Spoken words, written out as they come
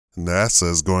NASA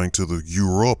is going to the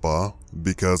Europa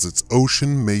because its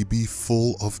ocean may be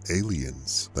full of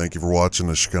aliens. Thank you for watching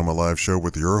the Shakaama live show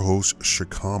with your host,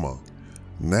 Shakaama.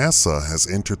 NASA has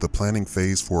entered the planning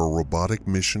phase for a robotic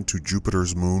mission to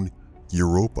Jupiter's moon,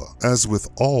 Europa. As with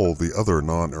all the other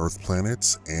non-Earth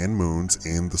planets and moons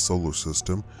in the solar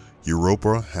system,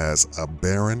 Europa has a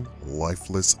barren,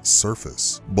 lifeless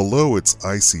surface. Below its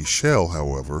icy shell,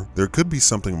 however, there could be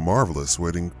something marvelous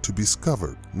waiting to be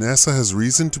discovered. NASA has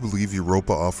reason to believe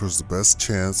Europa offers the best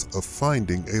chance of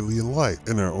finding alien life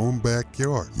in our own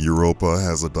backyard. Europa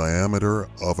has a diameter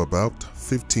of about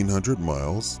 1,500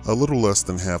 miles, a little less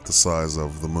than half the size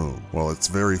of the moon. While it's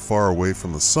very far away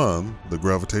from the sun, the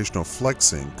gravitational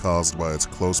flexing caused by its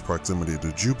close proximity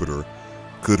to Jupiter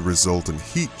could result in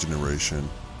heat generation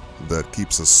that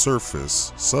keeps a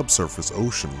subsurface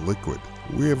ocean liquid.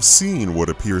 We have seen what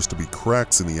appears to be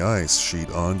cracks in the ice sheet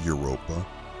on Europa,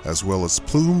 as well as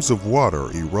plumes of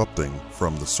water erupting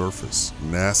from the surface.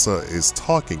 NASA is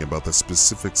talking about the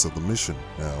specifics of the mission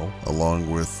now,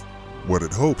 along with what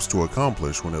it hopes to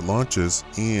accomplish when it launches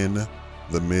in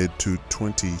the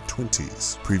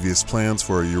mid-2020s. Previous plans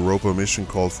for a Europa mission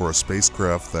called for a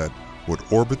spacecraft that would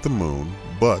orbit the moon,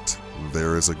 but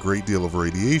there is a great deal of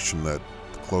radiation that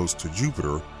close to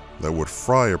Jupiter that would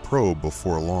fry a probe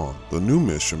before long. The new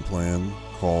mission plan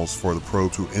calls for the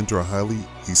probe to enter a highly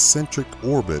eccentric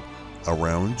orbit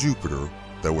around Jupiter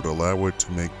that would allow it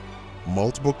to make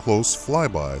multiple close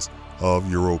flybys of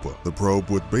Europa. The probe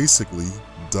would basically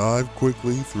dive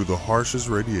quickly through the harshest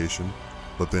radiation,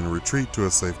 but then retreat to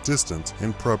a safe distance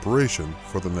in preparation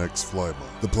for the next flyby.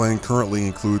 The plan currently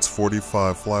includes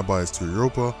 45 flybys to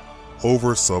Europa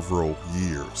over several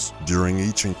years. During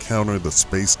each encounter, the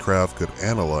spacecraft could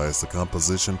analyze the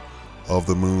composition of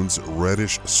the moon's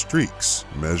reddish streaks,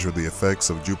 measure the effects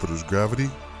of Jupiter's gravity,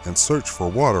 and search for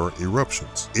water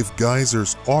eruptions. If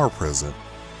geysers are present,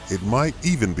 it might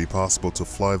even be possible to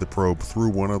fly the probe through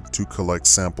one to collect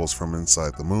samples from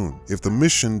inside the moon. If the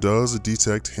mission does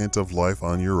detect hint of life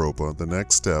on Europa, the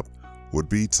next step would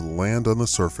be to land on the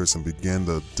surface and begin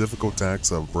the difficult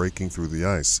task of breaking through the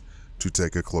ice to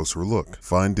take a closer look.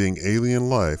 Finding alien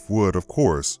life would, of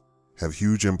course, have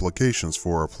huge implications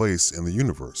for our place in the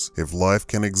universe. If life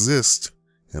can exist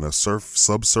in a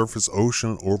subsurface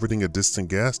ocean orbiting a distant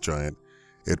gas giant,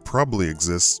 it probably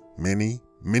exists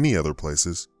many other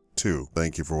places too.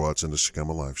 Thank you for watching the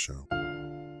Shakaama Live Show.